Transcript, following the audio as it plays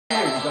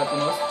who got the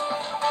most.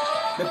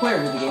 The player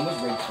who the game was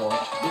rigged for.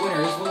 The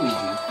winner is Luigi.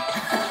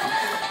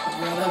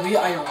 Well, that'd be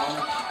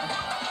ironic.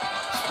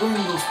 Spring.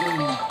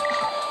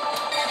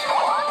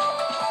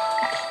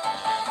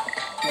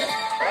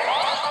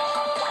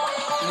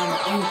 Number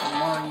 8 for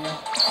Mario.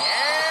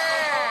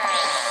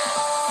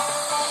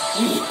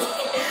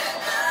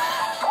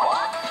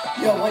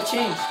 Yo, what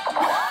changed?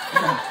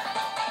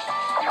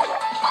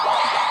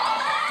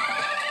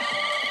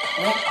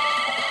 What?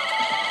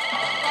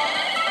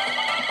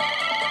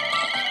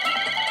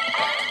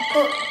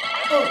 Oh.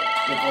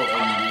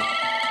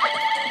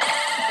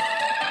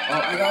 I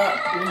got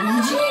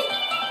Luigi?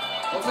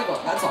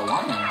 That's a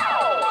lion.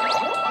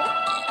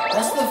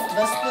 That's the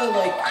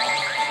like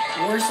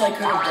worst I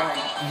could have done.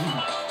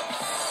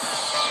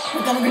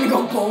 But then I'm gonna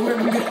go bowler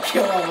and I'm gonna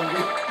kill all of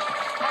you.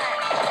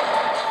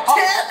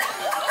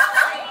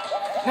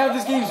 Now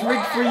this game's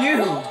rigged for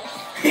you.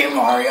 Hey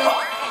Mario.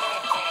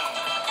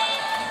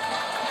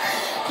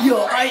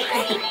 Yo,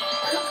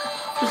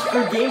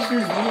 The game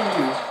screws me and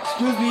you.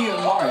 Screws me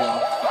and Mario.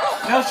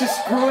 Now it's just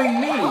screwing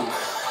me.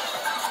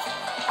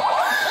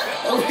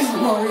 At least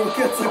Mario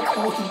gets a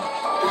coin.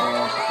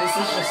 This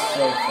is just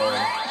so fair.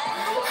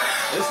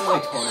 This is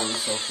like totally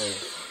so fair.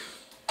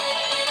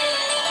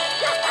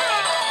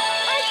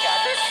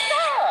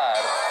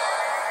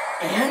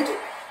 And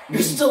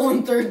you're still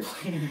in 3rd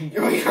place.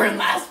 You're in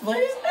last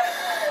place.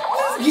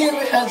 This game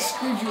has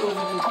screwed you over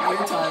the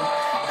entire time,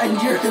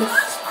 and you're in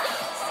last place.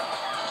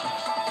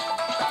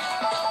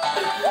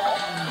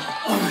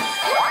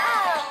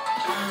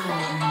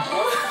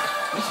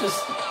 It's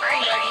just.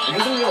 It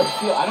doesn't really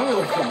feel. I don't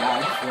really feel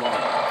mad. I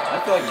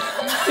feel like. I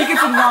think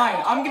it's a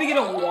 9. I'm gonna get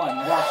a 1.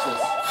 Watch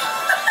this.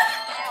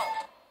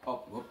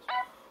 Oh, whoops.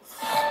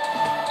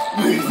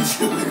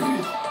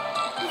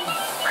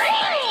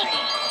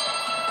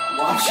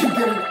 Watch you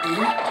get an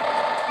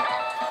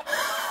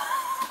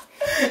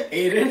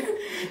 8.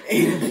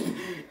 Aiden,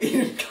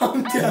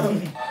 calm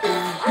down.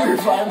 You're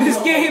fine. This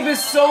game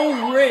is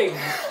so rigged.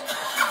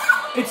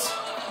 It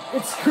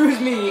screws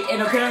me,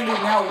 and apparently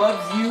now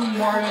loves you,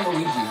 Mario, and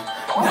Luigi.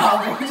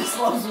 Nah, bro, just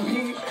loves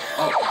me.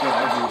 Oh, good, I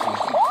agree with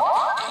you.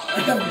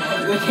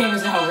 The game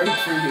is now rigged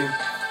for you.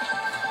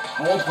 I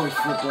won't play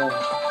football.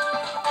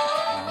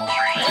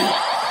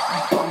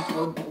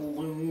 Bumper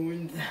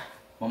balloons.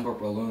 Bumper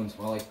balloons,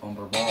 more like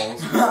bumper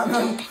balls.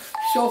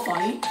 So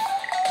funny.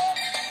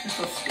 You're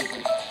so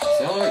stupid.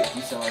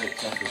 Decelerate,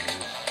 separately.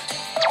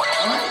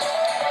 Alright.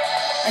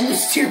 And you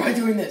steer by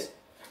doing this.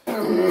 We're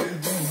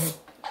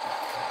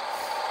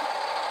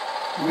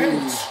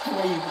gonna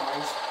destroy you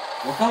guys.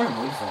 What color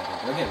moves are they?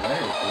 Do I get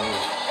red or blue?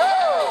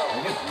 Do I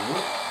get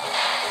blue?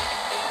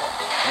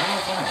 I don't know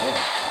what's on my head.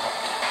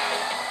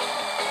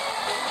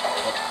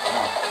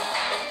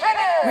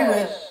 Oh, We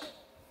win.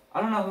 I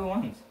don't know who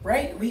wins.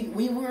 Right?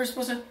 We were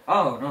supposed to.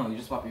 Oh, no, you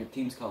just swap your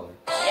team's color.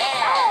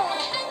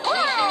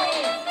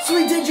 So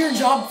we did your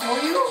job for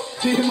you?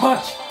 Pretty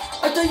much.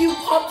 I thought you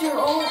popped your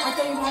own. I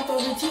thought you popped the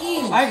other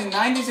team. I have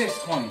 96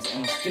 points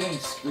and was getting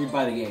screwed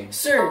by the game.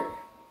 Sir,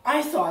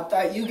 I thought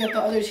that you get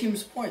the other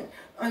team's point.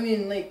 I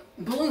mean, like,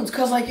 balloons.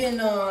 Because, like, in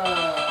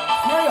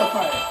Mario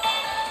Kart.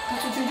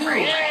 That's what you do.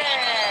 Right?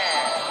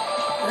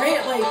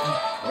 Like.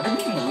 What are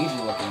me and Luigi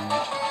looking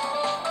at?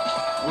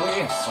 We're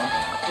looking at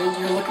something.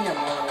 You're looking at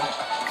Mario.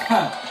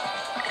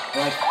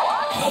 Like,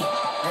 Hey,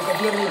 how's it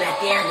feel to be back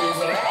there,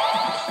 loser?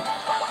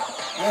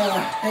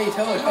 Hey,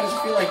 Toad, how does it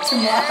feel like to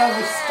not have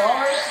a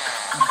star?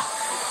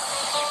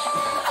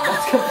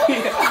 that's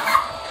completely.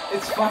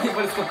 It's funny,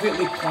 but it's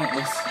completely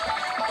pointless.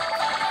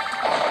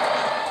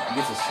 He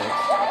gets a 6.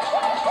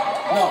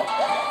 No.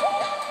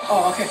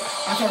 Oh, okay.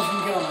 I thought I was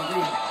gonna get on my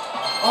green.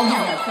 I'll leave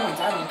my points.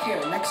 I don't care.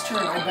 Next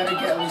turn, I better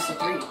get at least a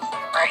 3. You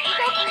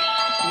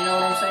know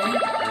what I'm saying?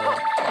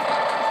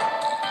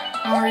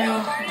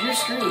 Mario, you're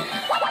screwed.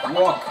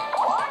 Walk.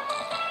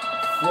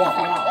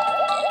 Wow.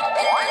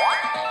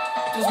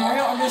 Does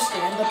Mario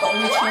understand that the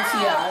only chance he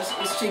has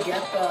is to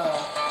get the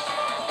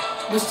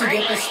spring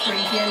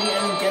candy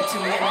and then get to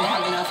me and then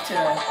have enough to...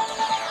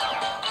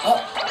 Oh,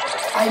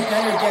 I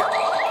better get...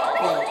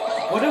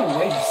 What a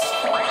waste.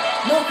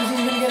 No, because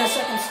he's gonna get a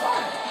 2nd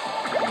star.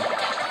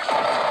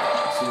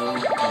 2, 1.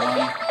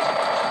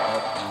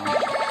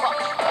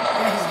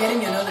 Yeah, he's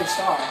getting another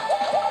star.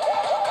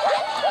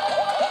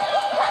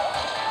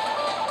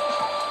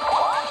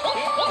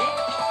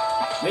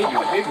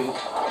 Maybe.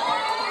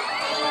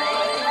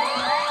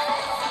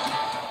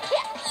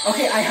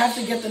 Okay, I have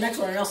to get the next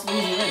one or else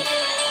Luigi wins. I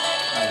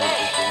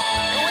hate this game.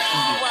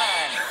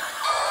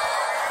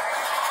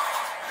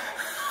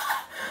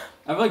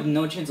 I have like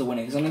no chance of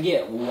winning because I'm gonna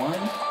get 1 and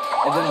then a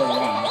 1.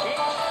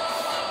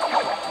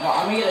 No,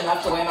 I'm gonna get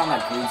enough to land on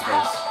that green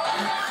space.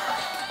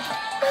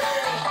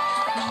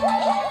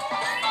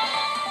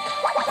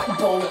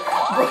 Bro,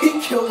 he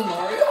killed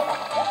Mario.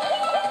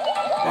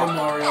 Oh,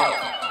 Mario.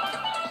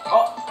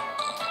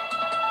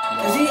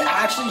 Is he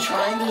actually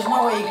trying? There's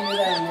no way he can do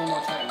that in one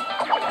more time.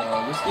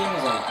 This game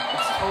is like,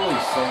 it's totally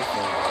so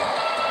fair.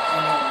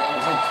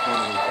 It's like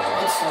totally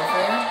fair. It's so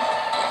fair.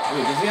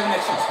 Wait, does he have an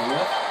extra 2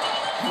 left?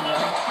 No.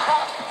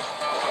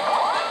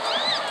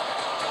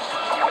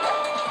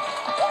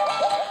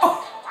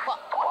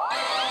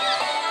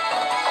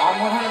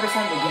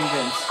 the game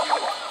Vince.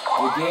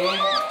 The game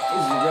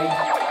is rigged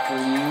for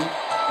you,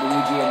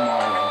 Luigi, and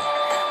Mario.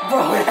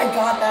 Bro, when I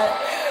got that,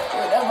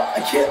 whatever, I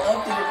can't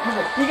up to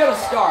it. He got a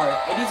star,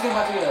 and he's gonna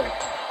have to get a...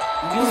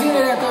 He's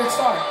gonna get a third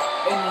star.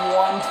 In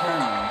one turn.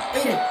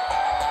 Aiden,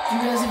 do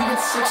you realize if he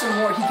gets 6 or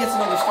more, he gets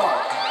another star?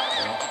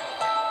 Yeah.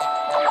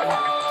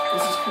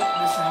 This is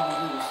how we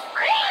lose.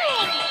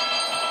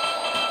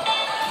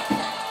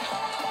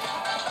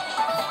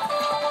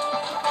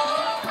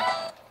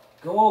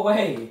 Go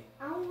away.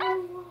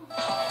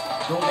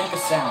 Don't make a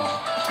sound.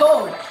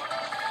 Toad!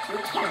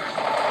 Your turn.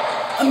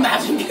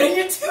 Imagine getting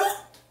it too!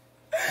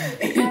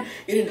 Aiden,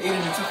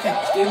 it's okay.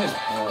 This game is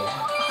bull.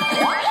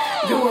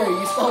 Don't worry,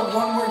 you still have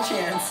one more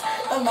chance.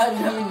 Imagine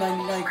having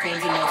 99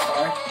 coins and no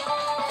star.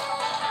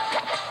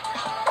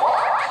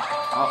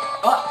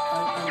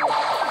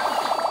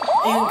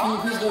 Aiden, can you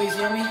please go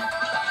easy on me?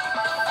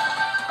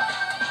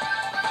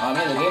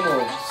 Man, the game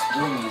will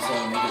screw me, so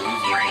make it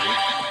easier for you.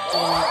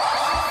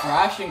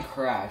 Crash and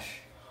crash.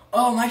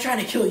 Oh, am I trying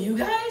to kill you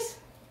guys?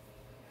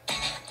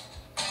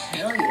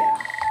 Hell yeah.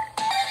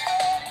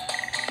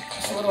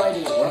 So what do I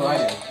do? What do I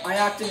do? I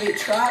activate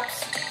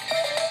traps,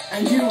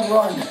 and you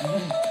run.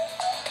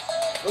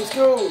 Let's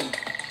go!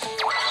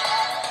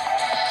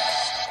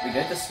 We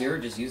get the steer or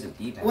just use a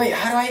D-pad? Wait,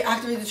 how do I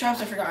activate the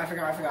traps? I forgot. I think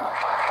it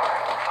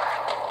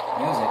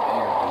was like A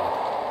or B.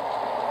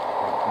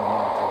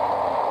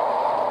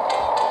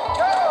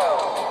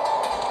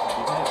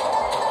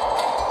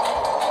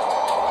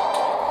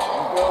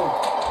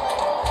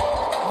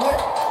 What?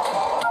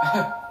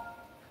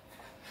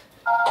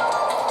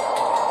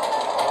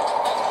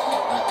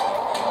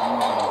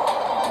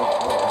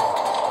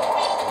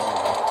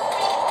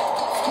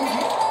 Excuse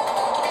me?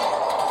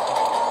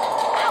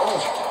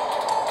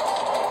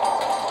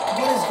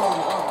 What is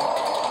going on?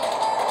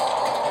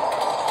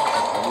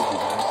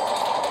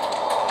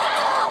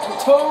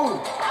 Toad!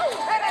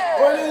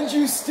 Why didn't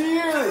you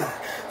steer?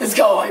 Let's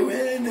go, I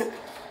win!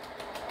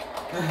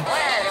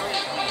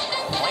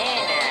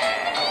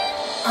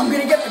 I'm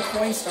gonna get the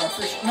coin star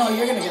for sure. No,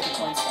 you're gonna get the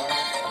coin star.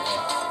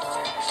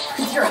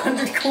 With your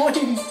 100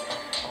 coins!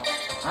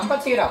 I'm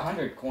about to get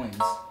 100 coins.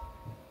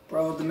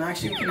 Bro, the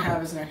max you can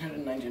have is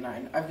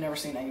 999. I've never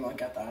seen anyone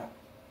get that.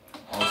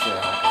 Oh,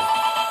 sure,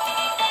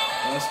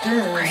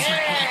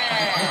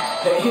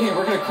 Hey, Aiden,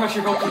 we're gonna crush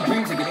your hopeful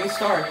dreams and get a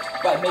star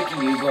by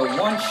making you go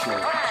one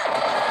short.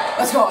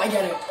 Let's go, I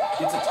get it.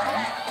 Gets a 10.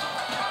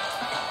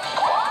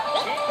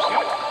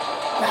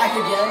 Back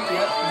again,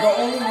 yep. The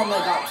only one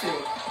that got 2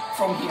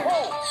 from here.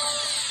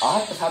 I'll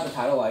have to have the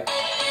title like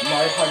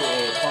Mario Party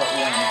 8 Part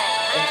 1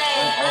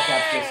 and all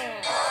caps just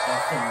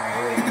fucking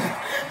rigged.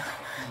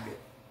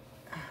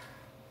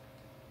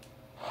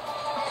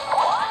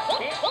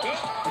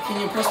 Can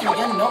you press me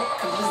again? Nope,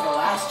 because this is the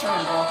last turn,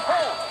 bro.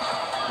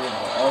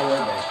 All the way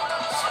back.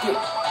 Skip.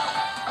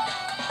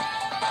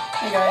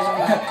 Hey guys, we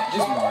got,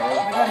 Just Mario.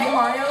 hey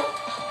Mario.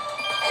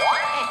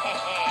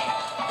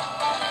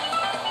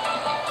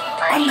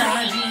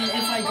 Imagine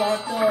if I got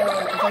the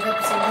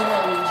same thing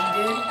that Luigi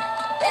did.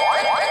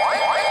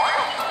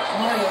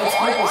 Mario, it's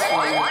hopeless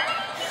for you.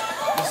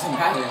 Doesn't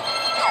matter.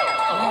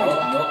 Oh.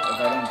 Nope, if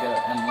I don't get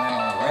it and land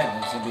on the right,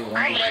 then it's gonna be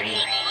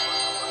 1v3.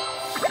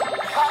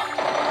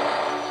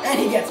 And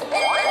he gets it. No,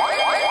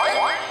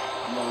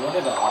 what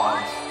are the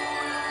odds?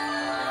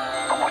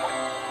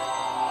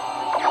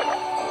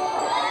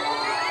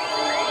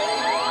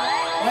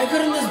 Why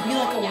couldn't this be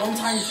like a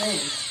one-time thing?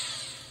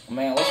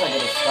 Man, unless I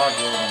get a star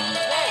here, then...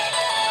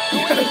 You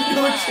have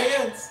no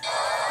chance.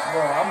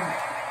 Bro,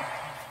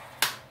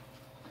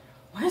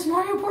 Why is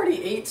Mario Party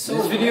 8 so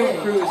This video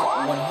rigged? proves 100%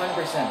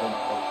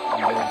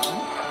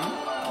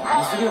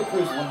 This video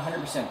proves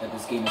 100% that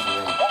this game is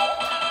rigged.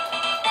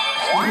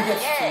 You get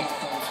straight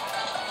points.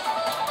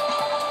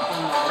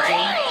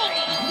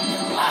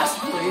 Imagine. Last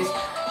place.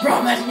 Bro,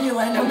 imagine you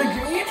land on the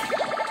green.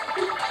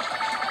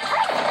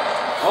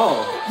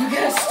 Oh, You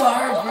get a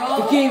star,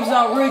 the bro. game's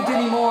not rigged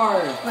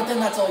anymore! But then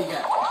that's all you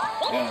get.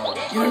 Yeah,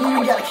 You don't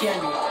even get a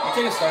candy. I'll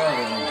take a star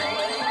over here.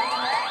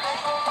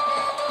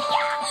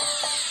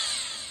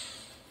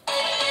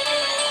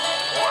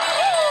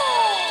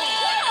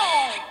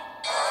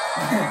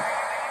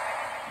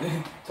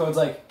 So it's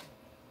like,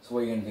 so what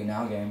are you gonna do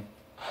now, game?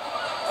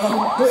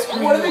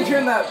 What if they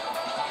turn that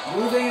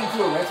blue thing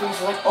into a red thing?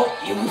 So like, oh,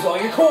 you lose all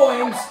your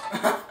coins!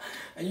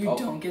 And you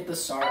don't get the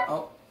star.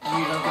 Oh, and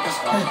you don't get the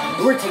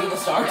star. We're taking the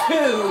star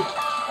too!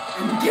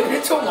 And giving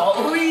it to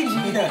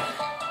Waluigi. Yeah.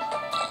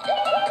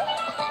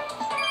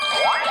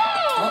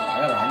 I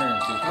got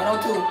 102.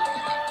 102.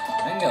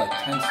 I can get like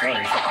 10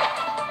 stars.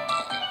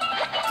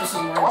 This is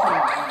Mario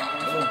Party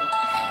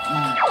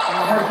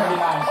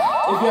 999.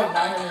 If you have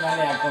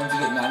 999 coins, you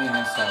get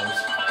 99 stars.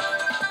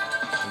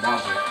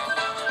 Logic.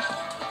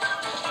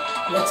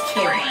 9. Let's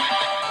kill him.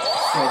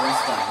 Silver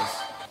skies.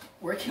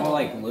 We're killing More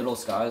like him. little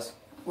skies.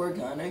 We're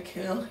gonna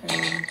kill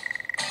him.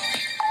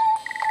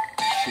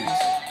 Shoot.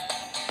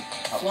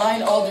 Fly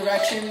in all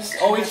directions.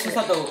 Oh, it's just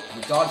not the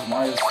dodge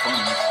Mario's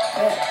things.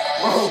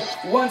 Whoa,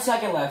 1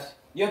 second left.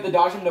 You have to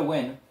dodge him to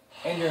win.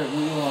 And your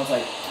Wii one's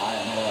like, I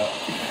don't know.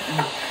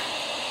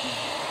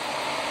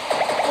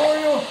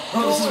 Mario!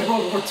 Oh, this is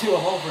World War II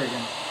all over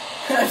again.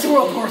 That's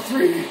World War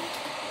III.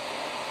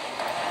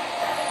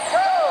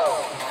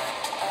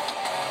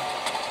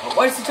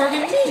 Why is he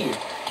targeting me?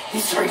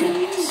 He's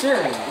targeting you. Sir,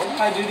 what did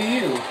I do to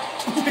you?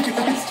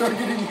 He's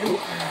targeting you.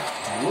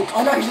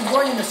 Oh no, he's just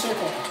going in a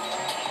circle.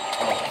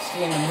 Oh,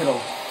 stay in the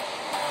middle.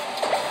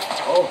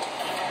 Oh.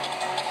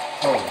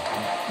 Oh.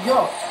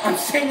 Yo, I'm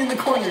staying in the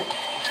corner.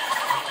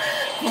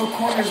 No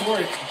corners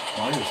work.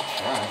 Mario's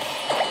trash.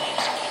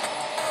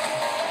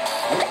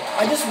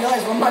 I just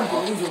realized when my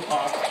balloons were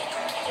popped.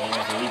 Oh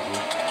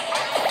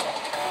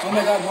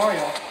my god,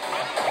 Mario.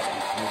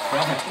 You're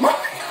trash. Mario!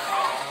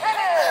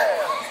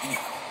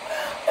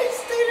 I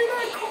stayed in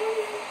that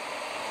corner.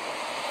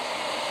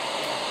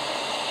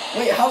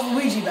 Wait, how's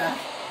Luigi back?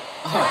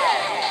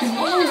 His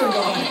balloons are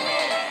gone.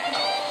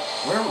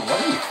 What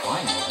are you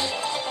flying over?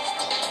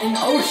 In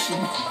the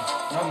ocean.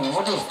 I mean,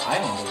 what are those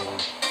islands over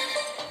there?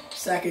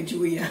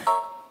 Sacagawea.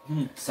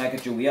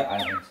 Sacagawea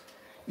Islands.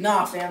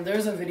 Nah, fam,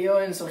 there's a video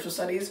in social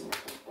studies,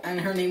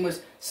 and her name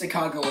was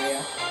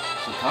Sacagawea.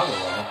 Chicago,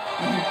 right?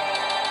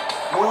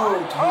 Whoa, to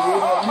the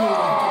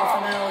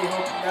finale,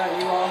 hope that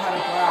you all had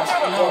a blast.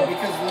 No,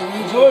 because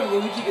Luigi... Good,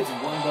 Luigi gets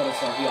one butter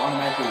star, he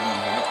automatically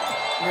wins, right?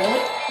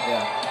 Really?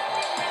 Yeah.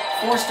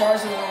 4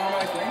 stars is an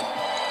automatic win?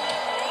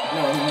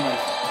 No, I mean,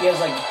 like, he has,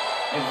 like,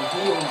 if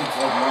he only gets,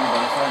 like, one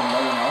butter star and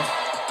no one else,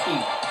 he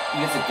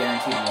gets a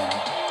guaranteed win.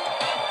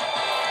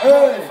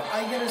 If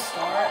I get a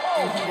star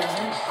and he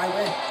doesn't, I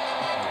win.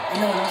 And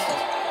no one else does.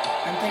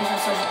 And thanks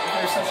for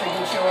such a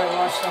good show. I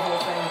watched the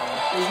whole thing.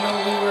 Did you know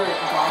we were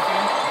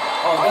gawking?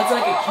 Oh, that's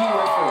like a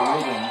keyword for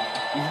rigging.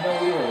 Did you know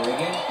we were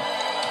rigging?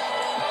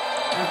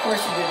 And of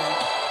course you didn't.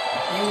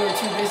 You were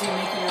too busy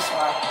making us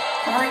laugh.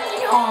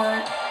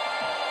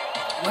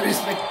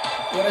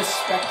 What a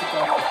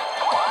spectacle.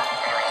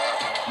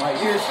 My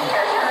ears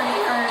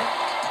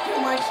Too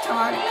much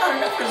talk, not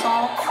enough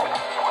results.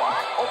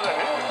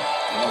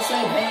 We'll say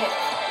that.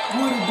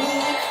 I'm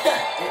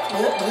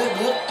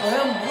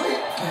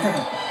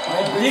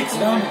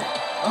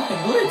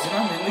Blitz and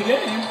I'm in the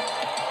game.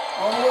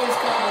 Always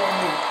cover on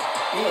me.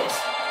 Yes.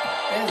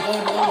 Let's go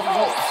to those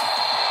results.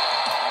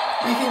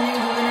 We can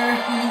use the winner.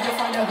 We need to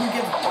find out who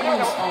gets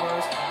bonus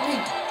stars.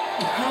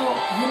 How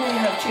you may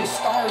have chased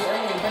stars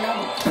earlier, but now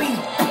the big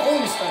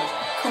bonus stars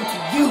come to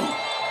you.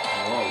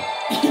 Whoa.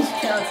 Each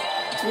counts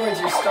towards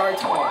your star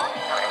total.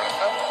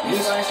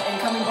 These guys,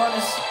 incoming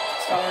bonus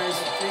stars,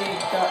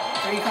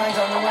 three kinds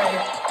on the way.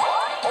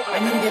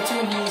 I need to get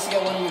 2 and he needs to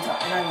get 1 in time,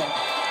 and I win.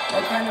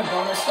 What kind of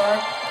bonus star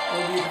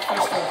will be the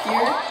first star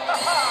here?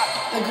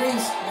 The green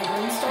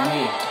star?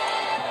 Me.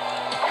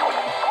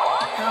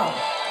 How?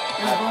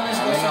 This bonus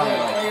goes to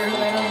the player who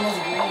landed on the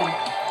most green.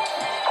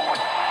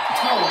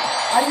 Toad,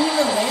 I didn't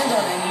even land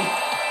on any.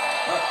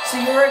 So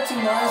you're at 2,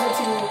 Mars at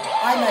 2,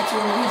 I'm at 2,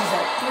 and Luigi's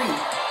at 3.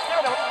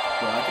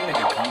 Well, I can make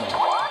a comeback.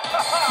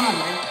 You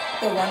win.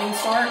 The running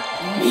star?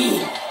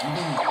 Me.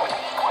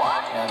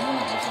 Yeah, I'm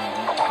gonna do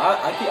something.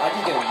 I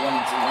can get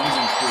ones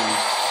and twos.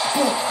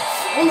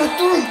 On the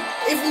 3!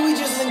 If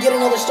Luigi doesn't get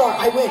another star,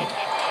 I win.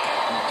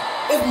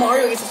 If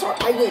Mario gets a star,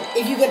 I win.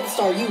 If you get the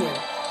star, you win.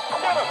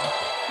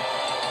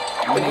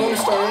 The bonus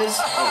star is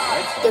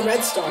the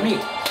red star. Me.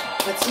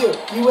 That's you.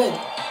 You win.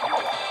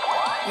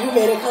 You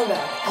made a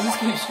comeback. This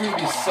game screwed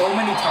me so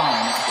many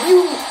times.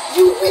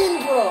 You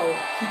win, bro.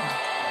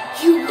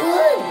 You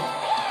won.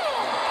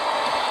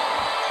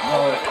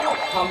 No,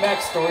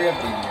 comeback story of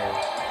the year.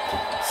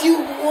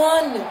 You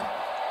won.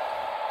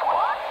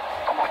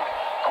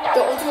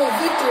 The ultimate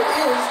victor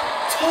is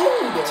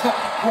Toad.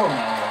 Poor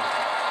Mario.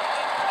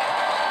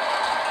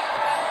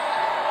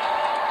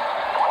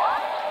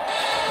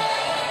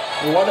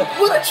 What a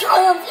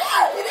triumph!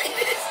 Yeah, it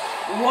is.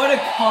 What a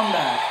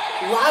comeback.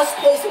 Last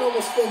place in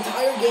almost the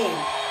entire game.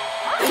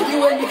 And you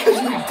win because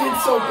you did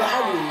so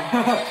badly.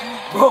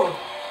 Bro,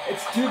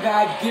 it's too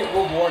bad. Get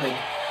rewarded.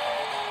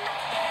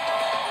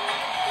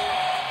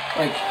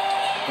 Like,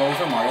 go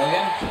for Mario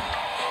again?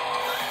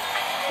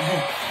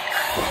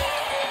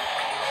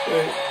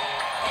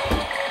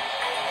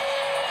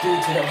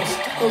 Details.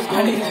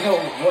 I need to know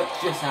what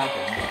just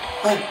happened.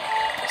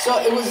 So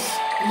it was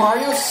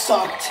Mario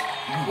sucked.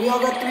 We all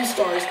got 3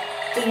 stars.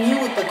 Then you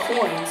with the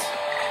coins.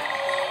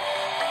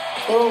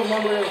 Total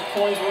number of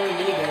coins were in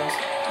minigames.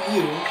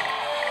 You.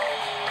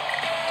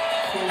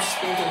 Coins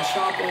spent on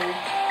shopping.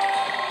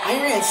 I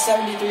ran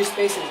 73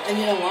 spaces. And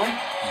you know why?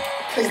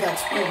 Because that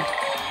spin.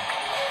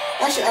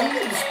 Actually, I don't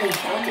think the spin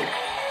counted.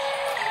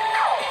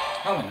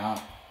 Probably not.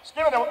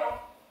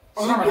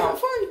 Oh, yeah,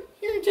 fine.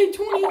 Here, take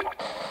 20.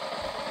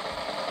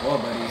 Well,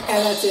 buddy.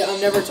 And that's it. I'm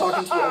never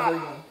talking to you ever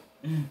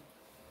again.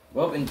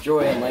 Well,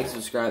 enjoy and like,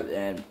 subscribe,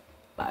 and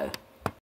bye.